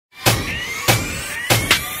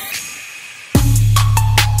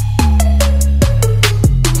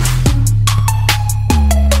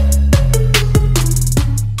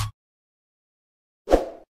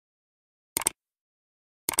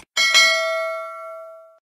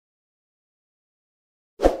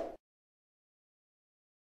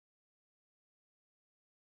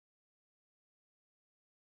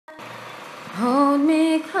Hold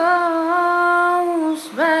me close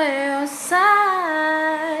by your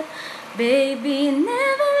side, baby,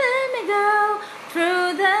 never let me go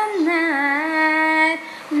through the night.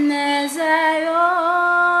 And as I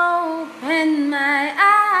open my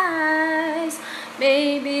eyes,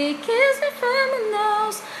 baby, kiss me from my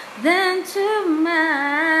nose, then to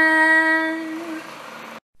mine.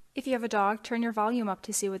 If you have a dog, turn your volume up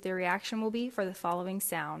to see what their reaction will be for the following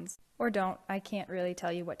sounds. Or don't, I can't really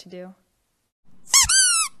tell you what to do.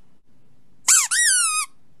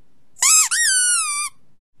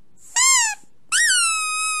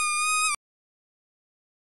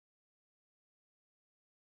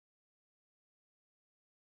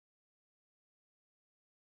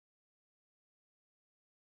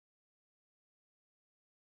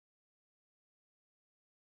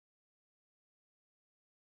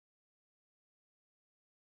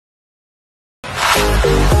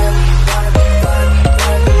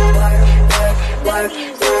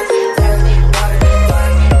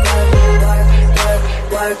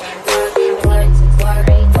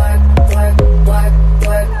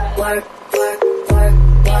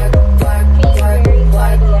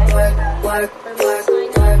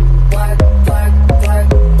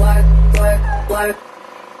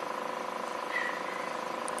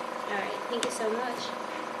 Alright, thank you so much.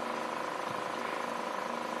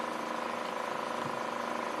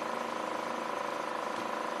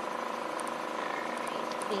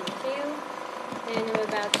 Thank you. And I'm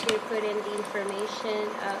about to put in the information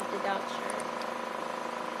of the doctor.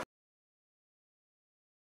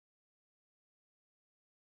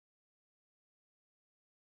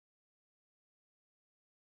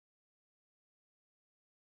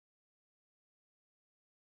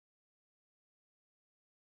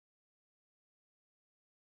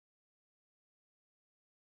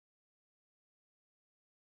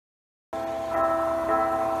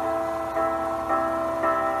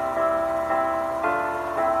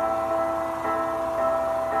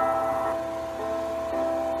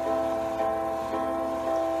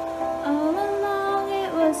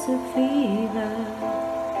 A fever,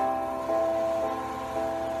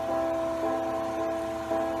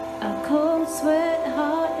 a cold sweat,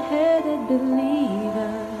 hot-headed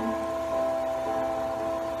believer.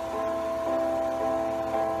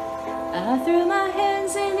 I threw my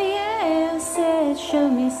hands in the air, said, show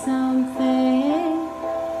me something.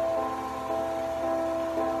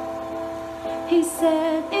 He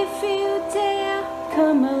said, if you dare,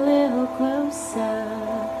 come a little closer.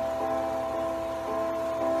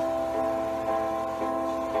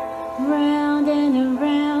 Round and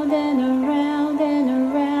around and around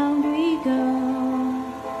and around we go.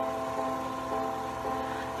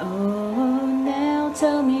 Oh, now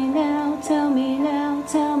tell me now, tell me now,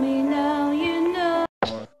 tell me now, you know.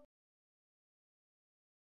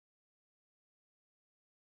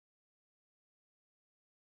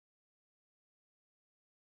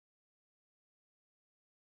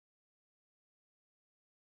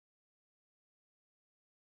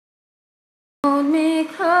 Hold me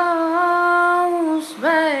close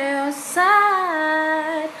by your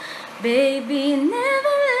side, baby,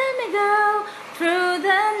 never let me go through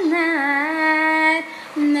the night.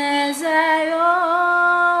 And as I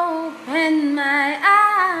open my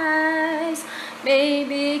eyes,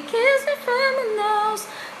 baby, kiss me from my nose,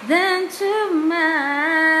 then to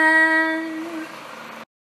mine.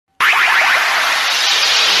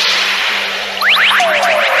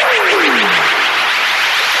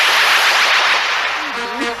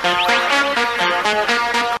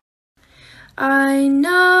 I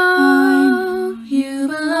know you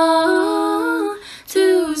belong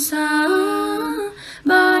to somebody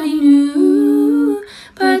new,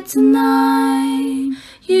 but tonight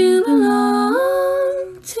you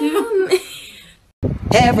belong to me.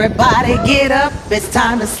 Everybody get up, it's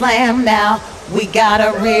time to slam now. We got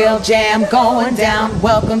a real jam going down.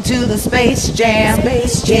 Welcome to the Space Jam.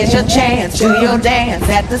 Here's your chance, do your dance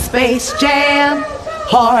at the Space Jam.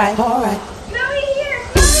 Alright, alright.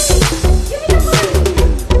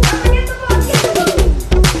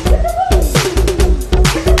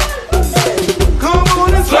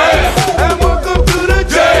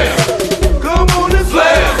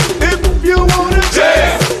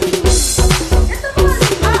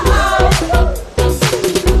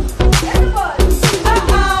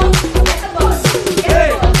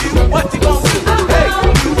 What you gonna do? Hey,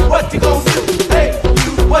 you, what you gonna do? Hey,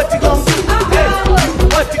 you, what you gonna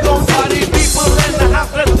do? Party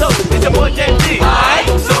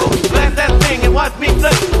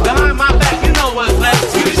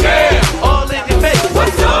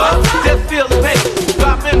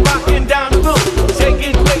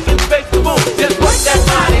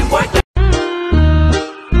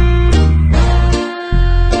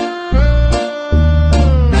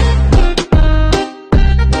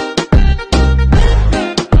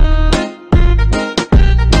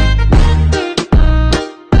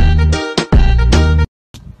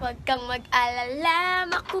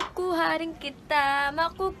rin kita,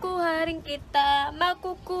 makukuha rin kita,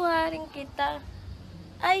 makukuha rin kita.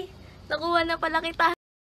 Ay, nakuha na pala kita.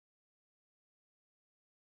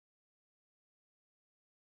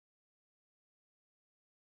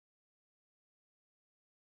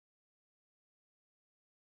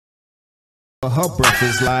 Her breath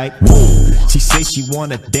is like, woo. She says she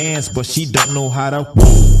wanna dance, but she don't know how to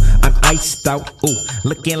woo. I'm iced out, ooh,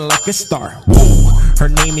 looking like a star, woo. Her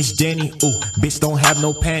name is Jenny, ooh, bitch don't have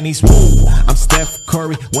no panties, woo. I'm Steph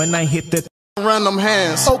Curry when I hit the run them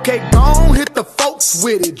hands. Okay, gon' hit the folks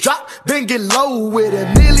with it. Drop, then get low with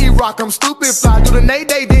it. Nearly rock, I'm stupid. Fly do the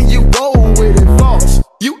nay-day, then you roll with it. Boss,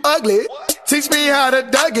 you ugly. Teach me how to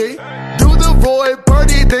Dougie. Do the Roy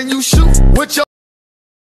Birdie, then you shoot with your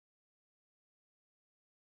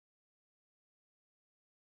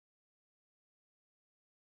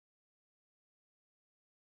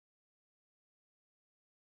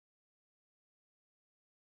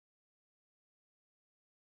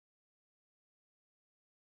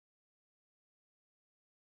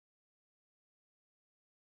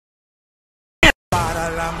para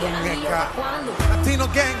la muñeca. Latino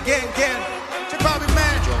gang, gang, gang. Check out me,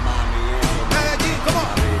 man. Medellín, come on.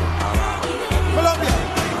 Colombia.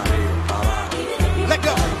 Let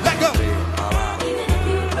go, let go.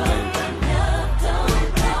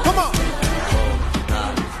 Come on.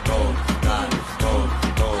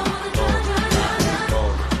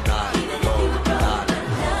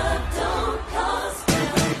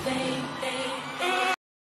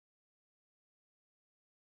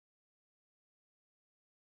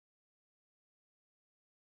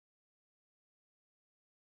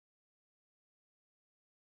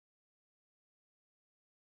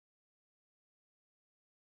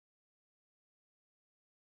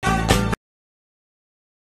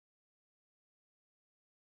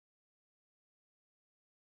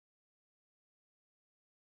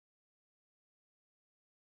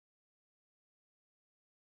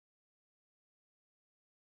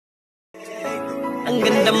 Ang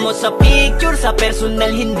ganda mo sa picture, sa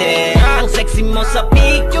personal hindi. Ang sexy mo sa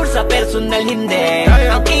picture, sa personal hindi.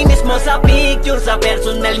 Ang kinis mo sa picture, sa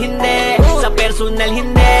personal hindi. Sa personal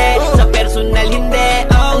hindi, sa personal hindi.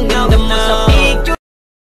 Ang ganda mo sa picture.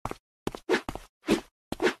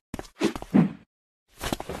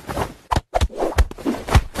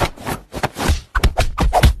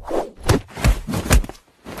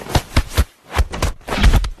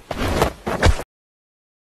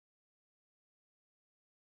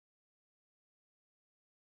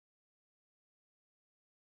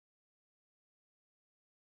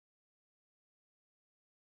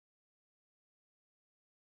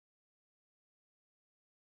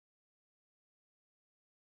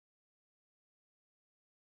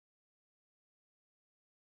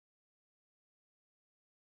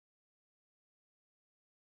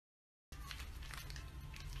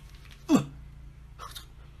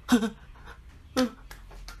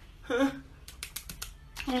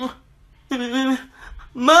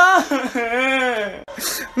 Ma!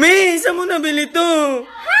 May, saan mo nabili to?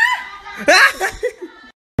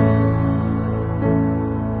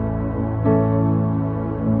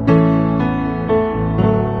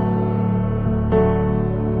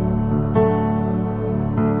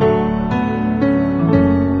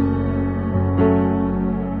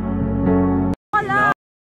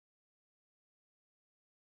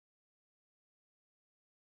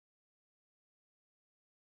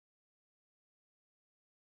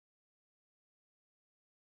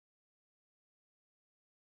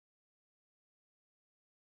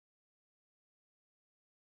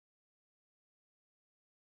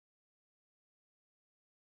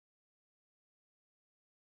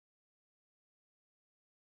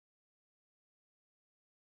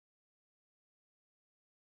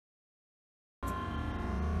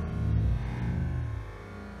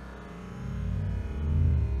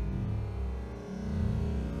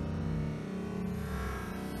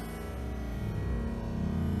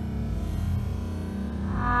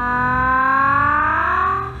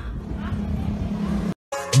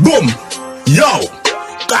 boom, yo,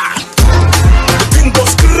 ah.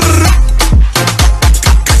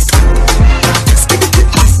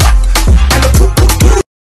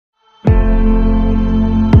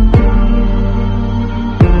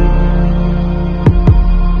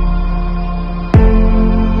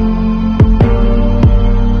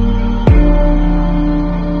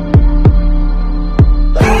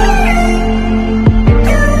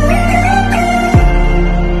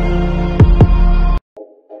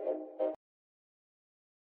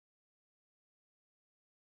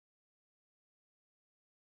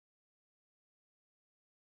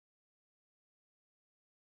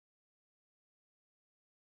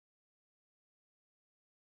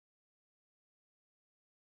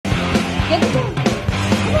 Get